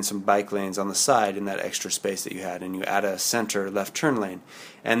you put in some bike lanes on the side in that extra space that you had, and you add a center left turn lane.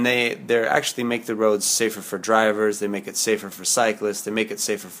 And they actually make the roads safer for drivers, they make it safer for cyclists, they make it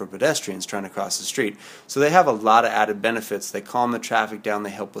safer for pedestrians trying to cross the street. So they have a lot of added benefits. They calm the traffic down, they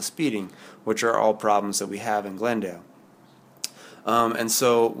help with speeding, which are all problems that we have in Glendale. And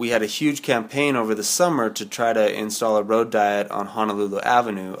so we had a huge campaign over the summer to try to install a road diet on Honolulu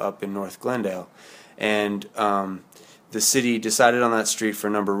Avenue up in North Glendale. And the city decided on that street for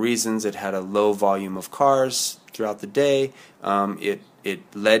a number of reasons. It had a low volume of cars throughout the day.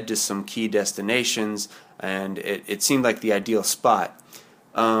 It led to some key destinations, and it seemed like the ideal spot.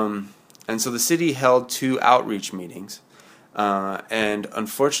 And so the city held 2 outreach meetings. And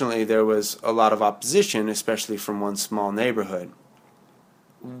unfortunately, there was a lot of opposition, especially from one small neighborhood.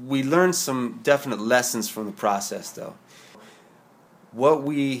 We learned some definite lessons from the process, though. What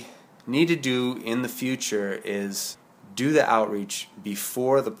we need to do in the future is do the outreach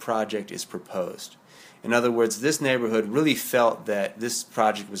before the project is proposed. In other words, this neighborhood really felt that this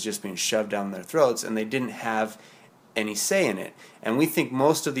project was just being shoved down their throats and they didn't have any say in it. And we think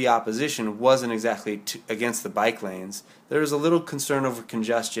most of the opposition wasn't exactly against the bike lanes. There was a little concern over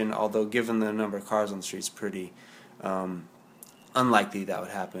congestion, although given the number of cars on the streets, pretty unlikely that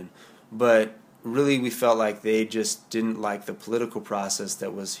would happen. But really we felt like they just didn't like the political process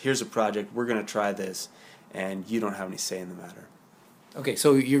that was, here's a project, we're going to try this, and you don't have any say in the matter. Okay,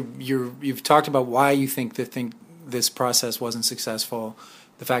 so you've talked about why you think this process wasn't successful,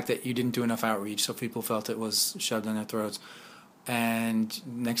 the fact that you didn't do enough outreach, so people felt it was shoved down their throats, and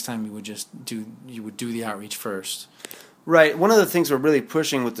next time you would do the outreach first. Right. One of the things we're really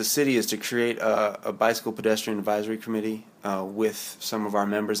pushing with the city is to create a bicycle pedestrian advisory committee with some of our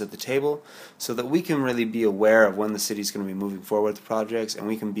members at the table, so that we can really be aware of when the city's going to be moving forward with projects, and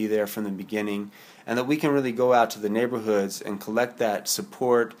we can be there from the beginning, and that we can really go out to the neighborhoods and collect that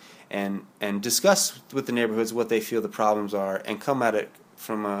support and discuss with the neighborhoods what they feel the problems are, and come at it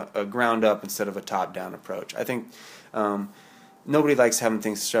from a ground up instead of a top down approach. I think nobody likes having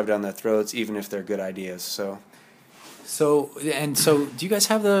things shoved down their throats, even if they're good ideas. So do you guys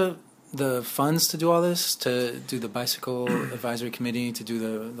have the funds to do all this, to do the bicycle advisory committee, to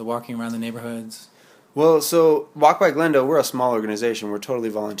do the walking around the neighborhoods? Well, so Walk by Glendale, we're a small organization. We're totally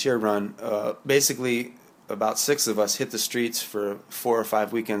volunteer run. Basically, about 6 of us hit the streets for 4 or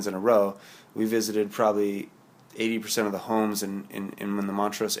 5 weekends in a row. We visited probably 80% of the homes in the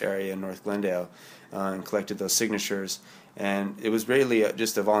Montrose area in North Glendale and collected those signatures. And it was really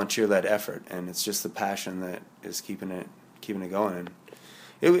just a volunteer-led effort, and it's just the passion that is keeping it going. And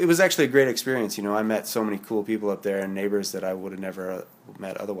it was actually a great experience. You know, I met so many cool people up there and neighbors that I would have never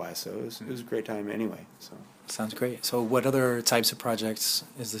met otherwise. So it was a great time anyway. So sounds great. So what other types of projects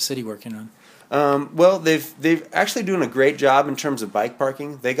is the city working on? Well, they've actually doing a great job in terms of bike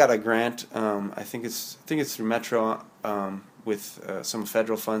parking. They got a grant. I think it's through Metro with some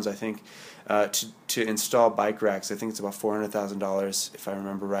federal funds. I think. To install bike racks. I think it's about $400,000 if I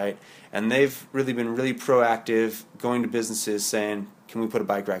remember right. And they've really been really proactive, going to businesses saying, "Can we put a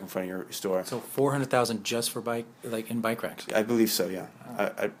bike rack in front of your store?" So $400,000 just for bike racks. I believe so. Yeah,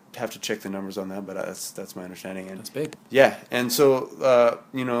 I have to check the numbers on that, but that's my understanding. And that's big. Yeah, and so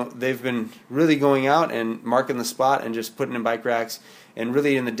they've been really going out and marking the spot and just putting in bike racks. And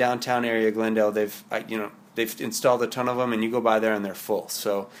really in the downtown area of Glendale, they've installed a ton of them, and you go by there and they're full.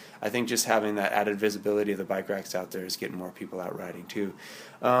 So I think just having that added visibility of the bike racks out there is getting more people out riding too.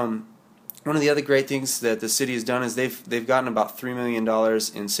 One of the other great things that the city has done is they've gotten about $3 million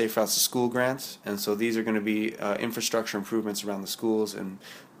in Safe Routes to School grants, and so these are going to be infrastructure improvements around the schools and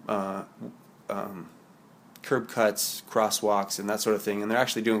curb cuts, crosswalks, and that sort of thing. And they're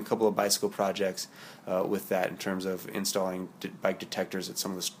actually doing a couple of bicycle projects with that in terms of installing bike detectors at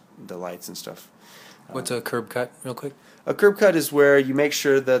some of the lights and stuff. What's a curb cut, real quick? A curb cut is where you make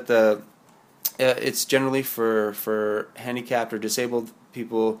sure that it's generally for handicapped or disabled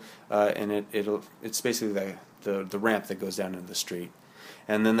people, and it's basically the ramp that goes down into the street.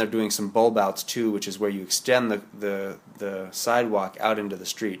 And then they're doing some bulb outs too, which is where you extend the sidewalk out into the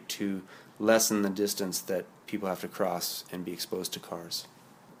street to lessen the distance that people have to cross and be exposed to cars.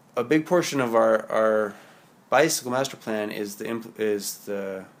 A big portion of our bicycle master plan is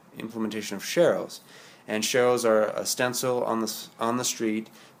the implementation of sharrows, and sharrows are a stencil on the street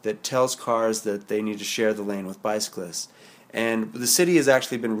that tells cars that they need to share the lane with bicyclists. And the city has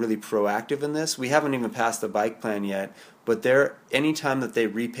actually been really proactive in this. We haven't even passed the bike plan yet, but anytime that they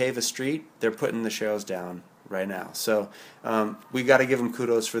repave a street, they're putting the sharrows down right now. So we got to give them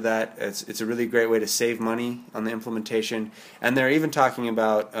kudos for that. It's a really great way to save money on the implementation, and they're even talking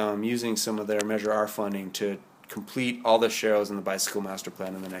about using some of their Measure R funding to complete all the shows in the bicycle master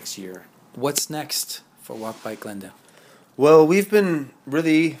plan in the next year. What's next for Walk Bike Glendale? Well, we've been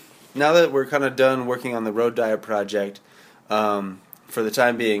really, now that we're kind of done working on the road diet project, for the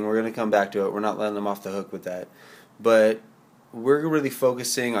time being, we're going to come back to it. We're not letting them off the hook with that. But we're really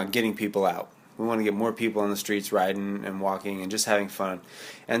focusing on getting people out. We want to get more people on the streets riding and walking and just having fun.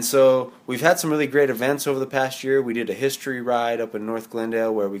 And so we've had some really great events over the past year. We did a history ride up in North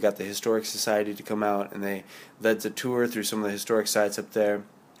Glendale where we got the Historic Society to come out, and they led the tour through some of the historic sites up there.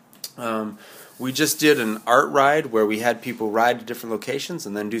 We just did an art ride where we had people ride to different locations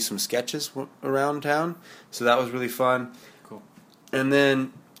and then do some sketches around town. So that was really fun. Cool. And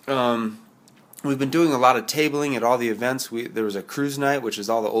then we've been doing a lot of tabling at all the events. There was a cruise night, which is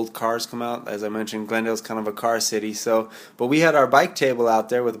all the old cars come out. As I mentioned, Glendale's kind of a car city. But we had our bike table out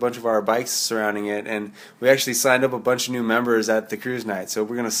there with a bunch of our bikes surrounding it, and we actually signed up a bunch of new members at the cruise night. So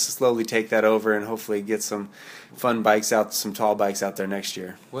we're going to slowly take that over and hopefully get some fun bikes out, some tall bikes out there next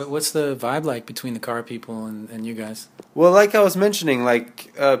year. What's the vibe like between the car people and you guys? Well, like I was mentioning,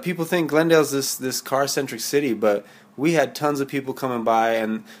 people think Glendale's this car-centric city, but we had tons of people coming by,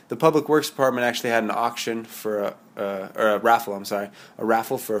 and the Public Works Department actually had an auction for a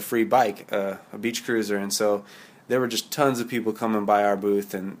raffle for a free bike, a beach cruiser, and so there were just tons of people coming by our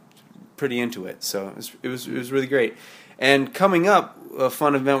booth and pretty into it. So it was really great. And coming up, a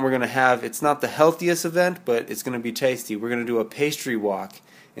fun event we're going to have. It's not the healthiest event, but it's going to be tasty. We're going to do a pastry walk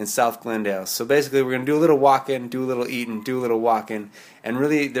in South Glendale. So basically, we're going to do a little walking, do a little eating, do a little walking, and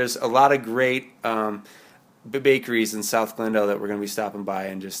really, there's a lot of great bakeries in South Glendale that we're going to be stopping by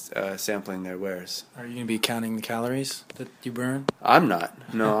and just sampling their wares. Are you going to be counting the calories that you burn? I'm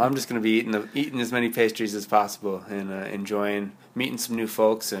not. No, I'm just going to be eating as many pastries as possible and enjoying meeting some new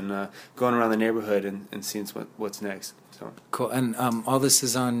folks and going around the neighborhood and seeing what's next. So cool. And all this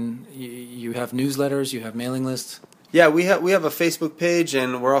is on. You have newsletters. You have mailing lists. Yeah, we have a Facebook page,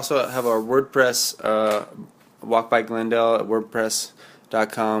 and we also have our WordPress Walk by Glendale at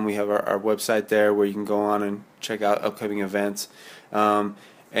WordPress.com. We have our website there where you can go on and check out upcoming events.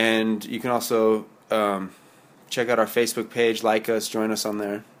 And you can also check out our Facebook page, like us, join us on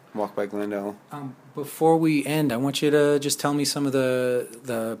there, Walk by Glendale. Before we end, I want you to just tell me some of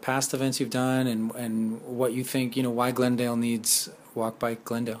the past events you've done and what you think, why Glendale needs Walk by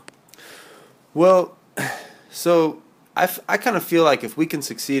Glendale. Well, so I kind of feel like if we can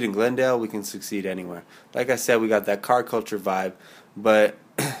succeed in Glendale, we can succeed anywhere. Like I said, we got that car culture vibe. But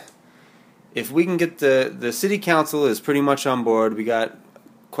if we can get the city council is pretty much on board. We got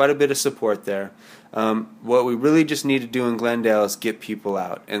quite a bit of support there. What we really just need to do in Glendale is get people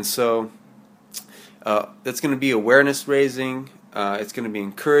out. And so it's going to be awareness raising. It's going to be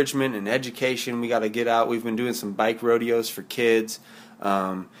encouragement and education. We got to get out. We've been doing some bike rodeos for kids.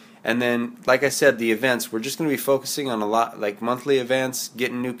 And then, like I said, the events, we're just going to be focusing on a lot, like monthly events,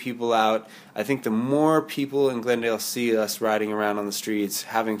 getting new people out. I think the more people in Glendale see us riding around on the streets,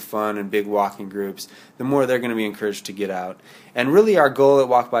 having fun in big walking groups, the more they're going to be encouraged to get out. And really our goal at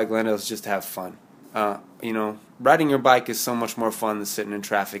Walk by Glendale is just to have fun. Riding your bike is so much more fun than sitting in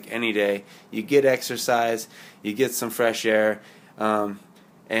traffic any day. You get exercise, you get some fresh air,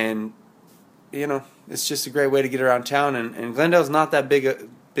 and, it's just a great way to get around town. And Glendale's not that big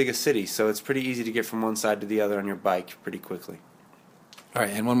a city, so it's pretty easy to get from one side to the other on your bike pretty quickly. All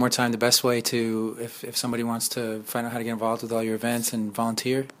right, and one more time, the best way to, if somebody wants to find out how to get involved with all your events and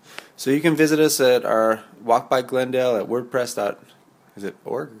volunteer? So you can visit us at our Walk by Glendale at WordPress. Is it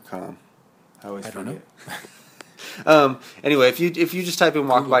org or com? I don't know. Anyway, if you just type in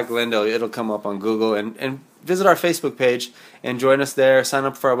Walk by Glendale, it'll come up on Google, and visit our Facebook page and join us there, sign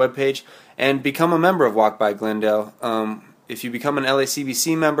up for our webpage, and become a member of Walk by Glendale. If you become an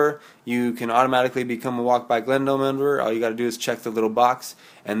LACBC member, you can automatically become a Walk by Glendale member. All you got to do is check the little box,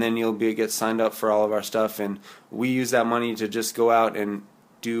 and then you'll get signed up for all of our stuff. And we use that money to just go out and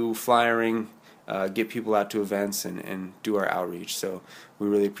do flyering, get people out to events, and do our outreach. So we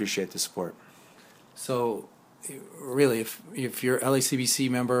really appreciate the support. So really, if you're LACBC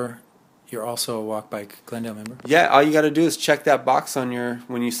member, you're also a Walk by Glendale member? Yeah, all you got to do is check that box on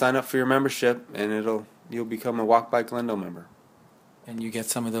when you sign up for your membership, and you'll become a Walk by Glendale member. And you get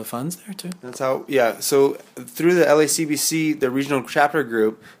some of the funds there too? That's how, yeah. So through the LACBC, the regional chapter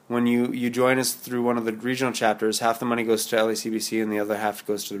group, when you join us through one of the regional chapters, half the money goes to LACBC and the other half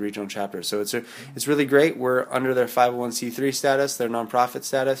goes to the regional chapter. So it's really great. We're under their 501c3 status, their nonprofit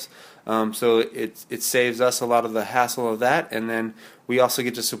status. So it saves us a lot of the hassle of that. And then we also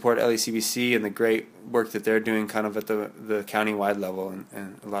get to support LACBC and the great work that they're doing kind of at the county-wide level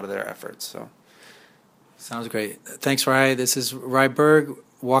and a lot of their efforts. So. Sounds great. Thanks, Rye. This is Rye Berg,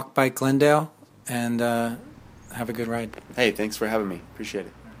 Walk Bike Glendale, and have a good ride. Hey, thanks for having me. Appreciate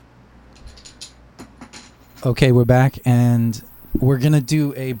it. Okay, we're back, and we're going to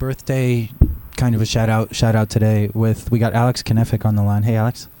do a birthday kind of a shout out today we got Alex Kenefic on the line. Hey,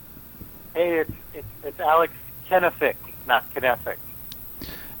 Alex. Hey, it's Alex Kenefic, not Kenefic.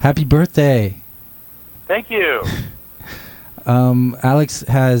 Happy birthday. Thank you. Alex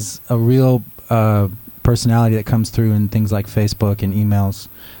has a real personality that comes through in things like Facebook and emails,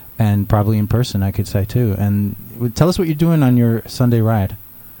 and probably in person, I could say too. And tell us what you're doing on your Sunday ride.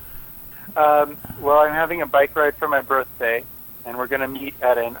 Well, I'm having a bike ride for my birthday, and we're going to meet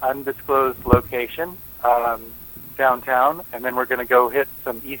at an undisclosed location downtown, and then we're going to go hit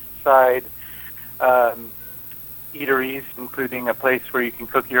some East Side eateries, including a place where you can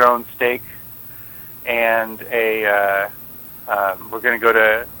cook your own steak, and we're going to go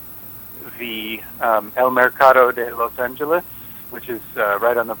to the El Mercado de Los Angeles, which is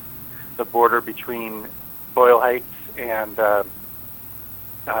right on the border between Boyle Heights and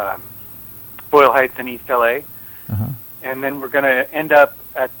East LA. Uh-huh. And then we're going to end up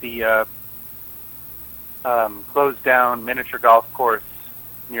at the closed down miniature golf course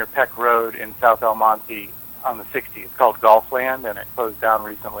near Peck Road in South El Monte on the 60. It's called Golfland, and it closed down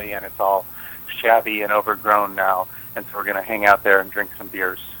recently, and it's all shabby and overgrown now. And so we're going to hang out there and drink some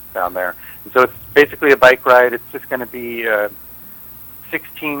beers down there. And so it's basically a bike ride. It's just going to be about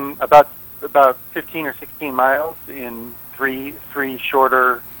 15 or 16 miles in three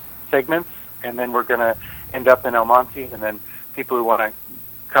shorter segments, and then we're going to end up in El Monte, and then people who want to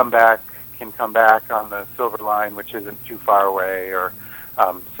come back can come back on the Silver Line, which isn't too far away, or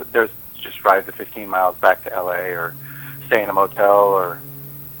so there's just ride the 15 miles back to LA, or stay in a motel, or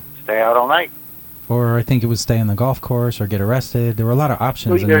stay out all night. Or I think it was stay on the golf course or get arrested. There were a lot of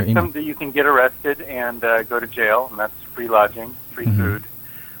options. So there's some that you can get arrested and go to jail, and that's free lodging, free food.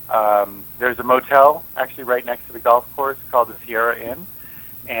 There's a motel actually right next to the golf course called the Sierra Inn,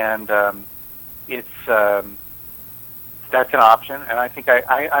 and it's that's an option. And I think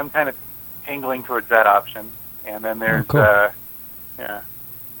I'm kind of angling towards that option. And then there's yeah.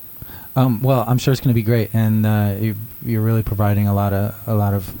 Well, I'm sure it's going to be great, and you're really providing a lot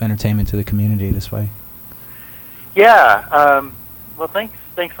of entertainment to the community this way. Yeah. Well, thanks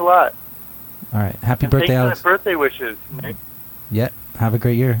a lot. All right. Happy birthday, Alex. Thanks for the birthday wishes, Nick. Yeah. Have a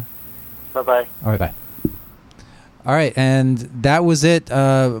great year. Bye-bye. All right. Bye. All right, and that was it.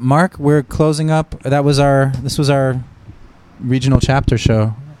 Mark, we're closing up. This was our regional chapter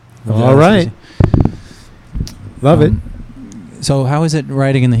show. All right. Love it. So how is it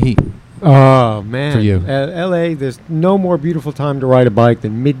riding in the heat? Oh, man. For you. LA, there's no more beautiful time to ride a bike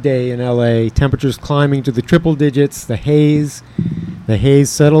than midday in LA. Temperatures climbing to the triple digits. The haze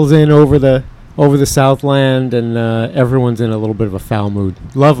settles in over the Southland, and everyone's in a little bit of a foul mood.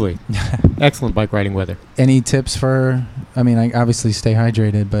 Lovely. Excellent bike riding weather. Any tips for, I obviously stay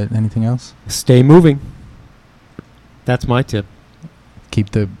hydrated, but anything else? Stay moving. That's my tip. Keep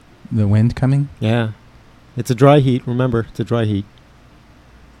the wind coming? Yeah. It's a dry heat. Remember, it's a dry heat.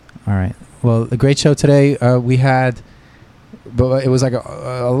 All right. Well, a great show today. We had, but it was like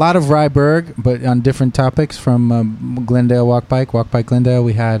a lot of Rye Berg, but on different topics from Glendale Walk Bike Glendale.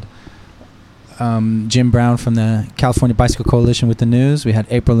 We had Jim Brown from the California Bicycle Coalition with the news. We had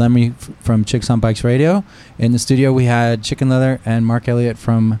April Lemry from Chicks on Bikes Radio. In the studio, we had Chicken Leather and Mark Elliott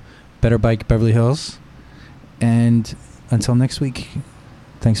from Better Bike Beverly Hills. And until next week,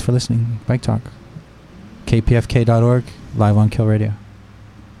 thanks for listening. Bike Talk. KPFK.org, live on Kill Radio.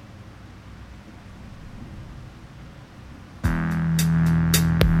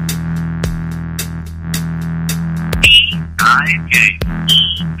 IJ.